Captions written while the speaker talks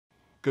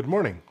Good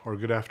morning or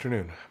good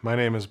afternoon. My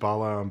name is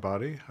Bala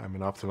Ambati. I'm an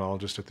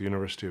ophthalmologist at the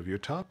University of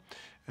Utah,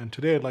 and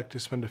today I'd like to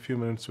spend a few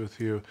minutes with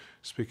you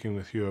speaking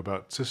with you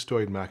about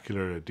cystoid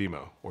macular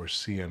edema, or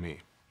CME.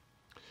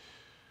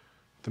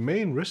 The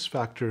main risk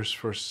factors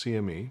for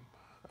CME,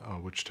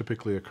 which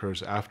typically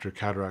occurs after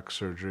cataract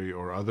surgery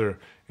or other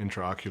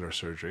intraocular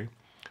surgery,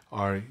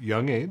 are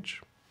young age,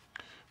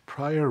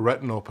 prior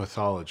retinal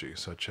pathology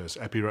such as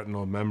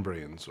epiretinal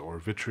membranes or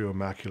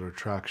vitreomacular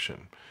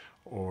traction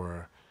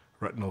or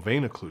retinal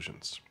vein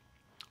occlusions,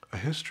 a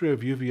history of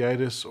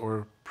uveitis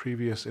or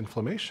previous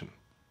inflammation,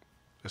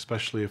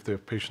 especially if the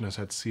patient has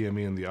had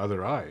CME in the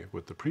other eye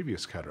with the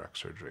previous cataract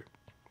surgery.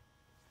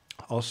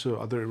 Also,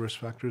 other risk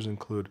factors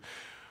include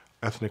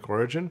ethnic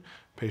origin.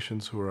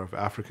 Patients who are of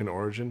African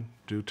origin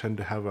do tend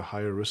to have a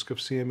higher risk of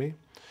CME.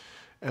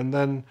 And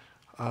then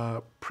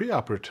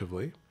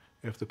preoperatively,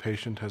 if the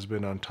patient has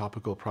been on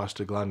topical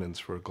prostaglandins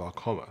for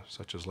glaucoma,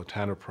 such as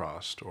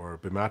latanoprost or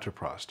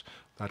bimatoprost,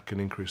 that can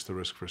increase the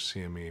risk for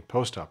CME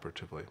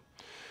postoperatively.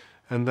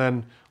 And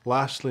then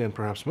lastly, and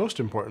perhaps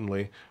most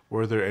importantly,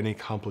 were there any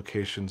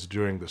complications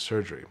during the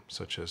surgery,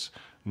 such as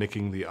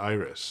nicking the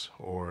iris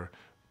or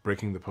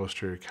breaking the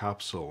posterior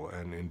capsule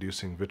and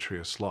inducing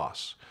vitreous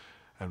loss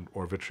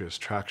or vitreous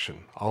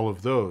traction? All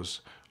of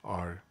those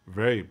are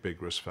very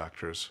big risk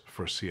factors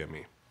for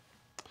CME.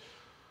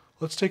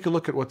 Let's take a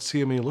look at what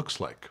CME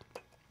looks like.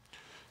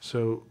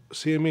 So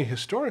CME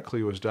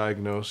historically was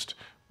diagnosed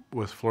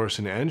with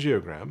fluorescein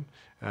angiogram,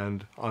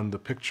 and on the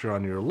picture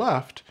on your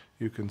left,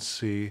 you can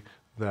see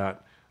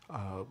that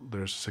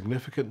there's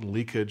significant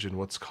leakage in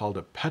what's called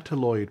a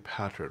petaloid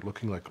pattern,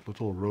 looking like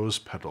little rose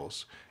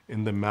petals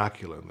in the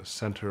macula, in the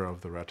center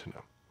of the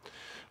retina.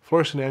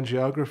 Fluorescein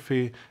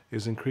angiography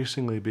is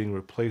increasingly being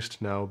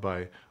replaced now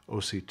by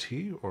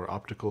OCT, or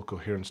optical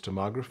coherence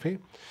tomography.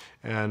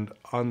 And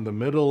on the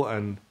middle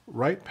and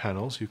right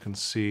panels, you can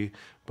see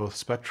both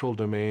spectral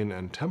domain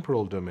and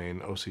temporal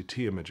domain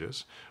OCT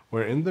images,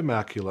 where in the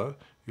macula,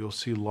 you'll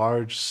see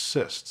large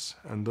cysts.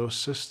 And those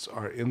cysts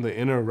are in the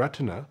inner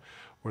retina,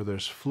 where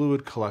there's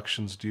fluid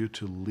collections due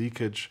to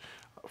leakage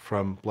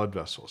from blood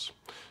vessels.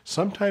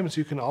 Sometimes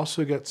you can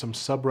also get some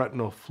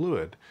subretinal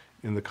fluid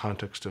in the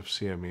context of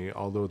CME,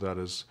 although that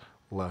is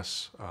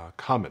less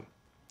common.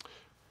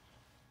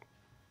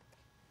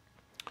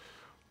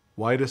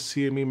 Why does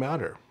CME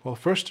matter? Well,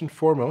 first and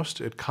foremost,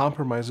 it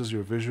compromises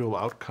your visual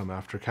outcome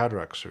after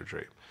cataract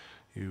surgery.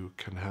 You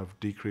can have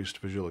decreased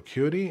visual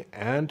acuity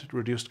and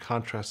reduced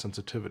contrast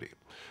sensitivity,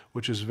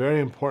 which is very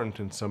important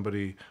in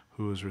somebody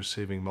who is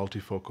receiving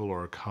multifocal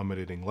or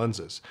accommodating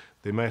lenses.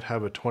 They might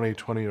have a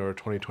 20/20 or a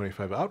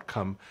 20/25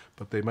 outcome,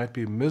 but they might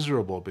be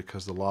miserable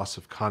because of the loss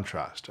of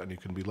contrast, and you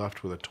can be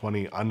left with a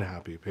 20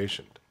 unhappy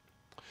patient.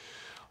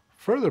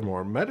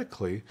 Furthermore,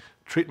 medically,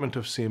 treatment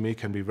of CME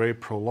can be very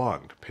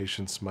prolonged.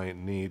 Patients might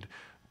need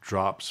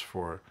drops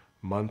for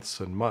months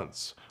and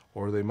months,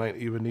 or they might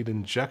even need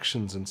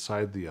injections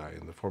inside the eye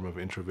in the form of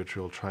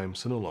intravitreal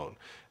triamcinolone,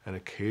 and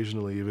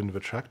occasionally even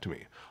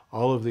vitrectomy.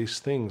 All of these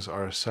things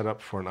are set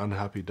up for an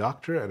unhappy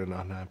doctor and an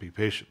unhappy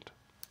patient.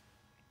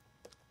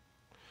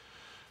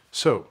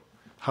 So,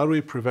 how do we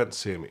prevent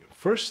CME?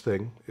 First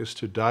thing is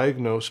to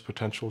diagnose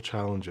potential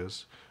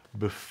challenges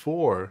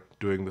before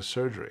doing the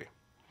surgery.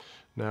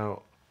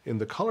 Now, in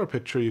the color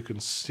picture, you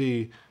can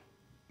see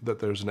that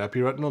there's an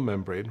epiretinal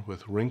membrane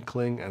with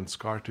wrinkling and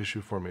scar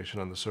tissue formation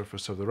on the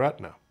surface of the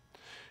retina.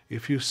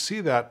 If you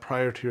see that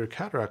prior to your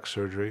cataract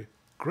surgery,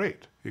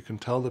 great. You can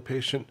tell the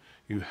patient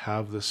you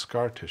have this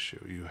scar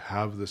tissue, you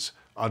have this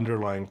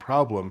underlying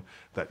problem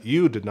that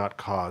you did not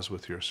cause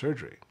with your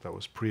surgery, that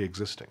was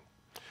pre-existing.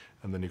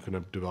 And then you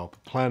can develop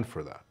a plan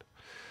for that.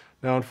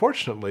 Now,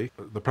 unfortunately,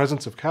 the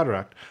presence of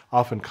cataract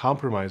often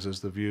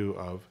compromises the view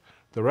of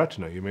the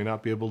retina. You may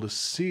not be able to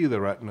see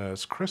the retina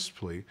as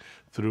crisply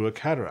through a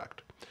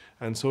cataract.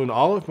 And so in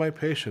all of my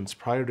patients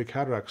prior to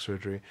cataract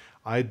surgery,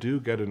 I do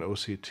get an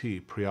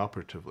OCT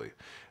preoperatively.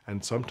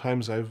 And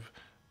sometimes I've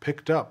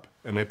picked up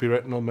an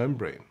epiretinal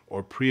membrane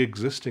or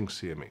pre-existing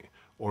CME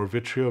or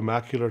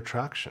vitreomacular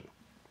traction.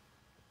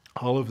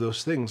 All of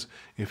those things,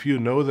 if you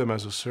know them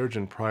as a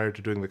surgeon prior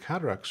to doing the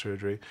cataract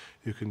surgery,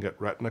 you can get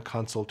retina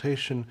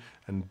consultation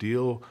and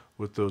deal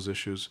with those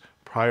issues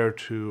prior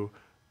to,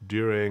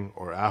 during,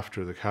 or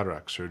after the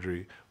cataract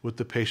surgery with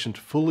the patient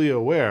fully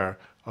aware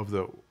of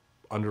the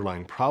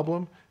underlying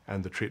problem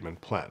and the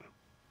treatment plan.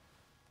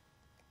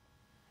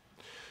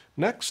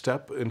 Next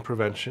step in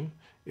prevention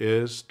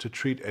is to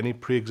treat any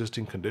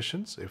pre-existing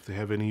conditions. If they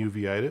have any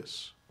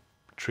uveitis,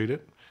 treat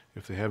it.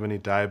 If they have any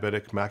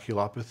diabetic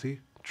maculopathy,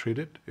 treat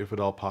it, if at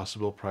all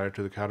possible, prior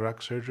to the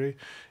cataract surgery.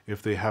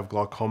 If they have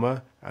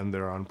glaucoma and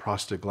they're on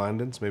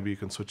prostaglandins, maybe you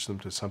can switch them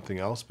to something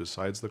else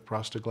besides the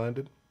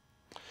prostaglandin.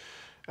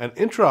 And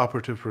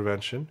intraoperative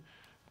prevention,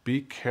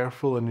 be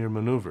careful in your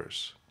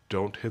maneuvers.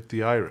 Don't hit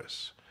the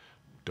iris.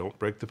 Don't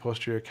break the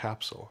posterior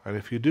capsule. And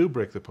if you do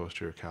break the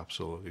posterior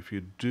capsule, if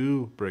you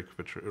do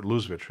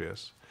lose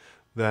vitreous,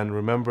 then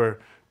remember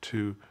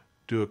to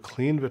do a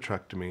clean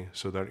vitrectomy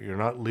so that you're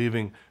not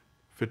leaving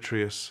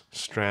vitreous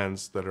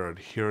strands that are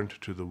adherent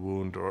to the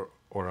wound or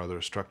or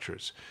other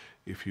structures.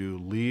 If you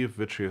leave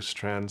vitreous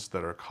strands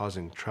that are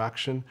causing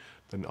traction,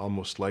 then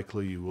almost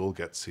likely you will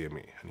get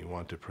CME, and you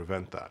want to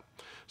prevent that.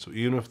 So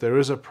even if there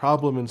is a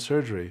problem in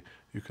surgery,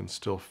 you can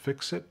still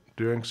fix it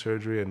during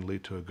surgery and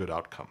lead to a good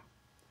outcome.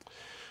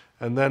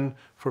 And then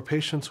for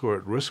patients who are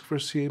at risk for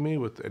CME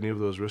with any of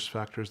those risk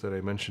factors that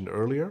I mentioned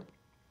earlier,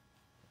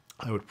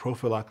 I would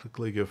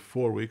prophylactically give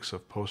 4 weeks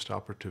of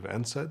postoperative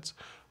NSAIDs,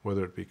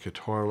 whether it be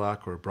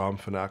ketorolac or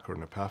bromfenac or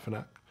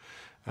napafenac.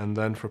 And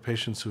then for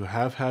patients who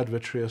have had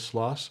vitreous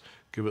loss,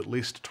 give at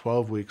least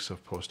 12 weeks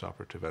of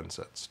postoperative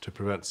NSAIDs to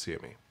prevent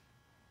CME.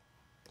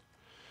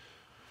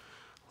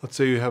 Let's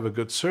say you have a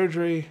good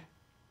surgery,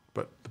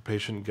 but the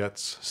patient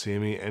gets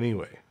CME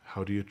anyway.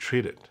 How do you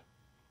treat it?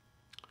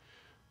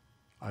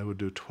 I would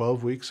do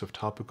 12 weeks of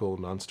topical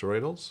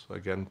nonsteroidals,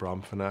 again,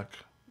 bromfenac,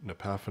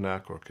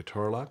 napafenac, or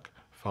ketorolac,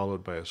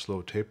 followed by a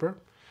slow taper.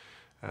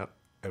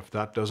 If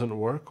that doesn't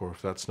work, or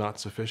if that's not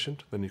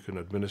sufficient, then you can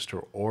administer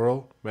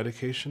oral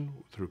medication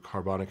through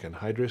carbonic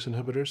anhydrase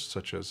inhibitors,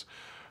 such as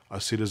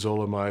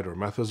acetazolamide or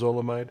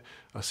methazolamide.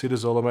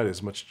 Acetazolamide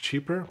is much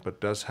cheaper, but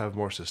does have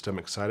more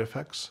systemic side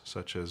effects,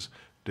 such as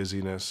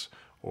dizziness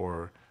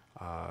or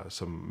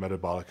some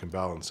metabolic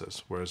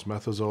imbalances, whereas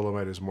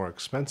methazolamide is more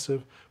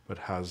expensive, but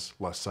has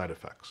less side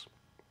effects.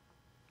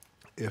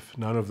 If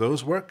none of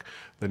those work,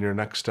 then your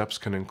next steps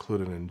can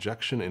include an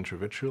injection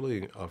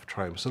intravitreally of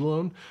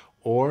triamcinolone,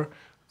 or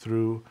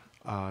through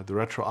the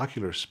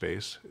retroocular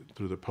space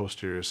through the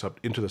posterior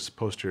into the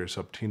posterior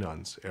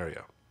subtenons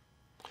area.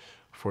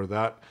 For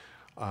that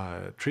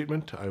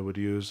treatment, I would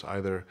use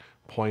either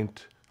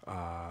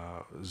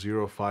 0.05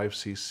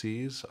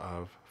 cc's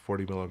of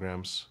 40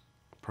 milligrams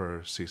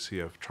per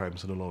cc of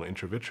triamcinolone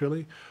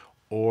intravitreally,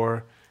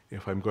 or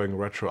if I'm going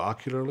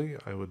retroocularly,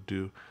 I would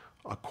do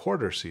a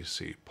quarter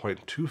cc,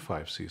 0.25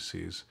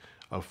 cc's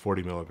of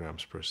 40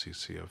 milligrams per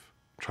cc of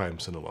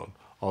triamcinolone,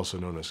 also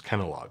known as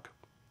Kenalog.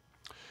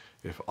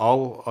 If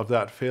all of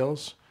that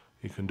fails,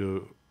 you can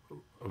do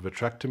a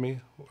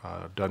vitrectomy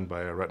done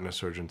by a retina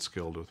surgeon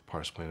skilled with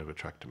pars plana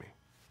vitrectomy.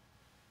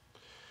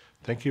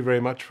 Thank you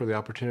very much for the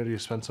opportunity to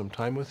spend some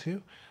time with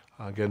you.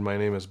 Again, my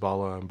name is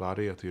Bala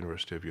Ambati at the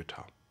University of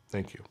Utah.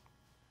 Thank you.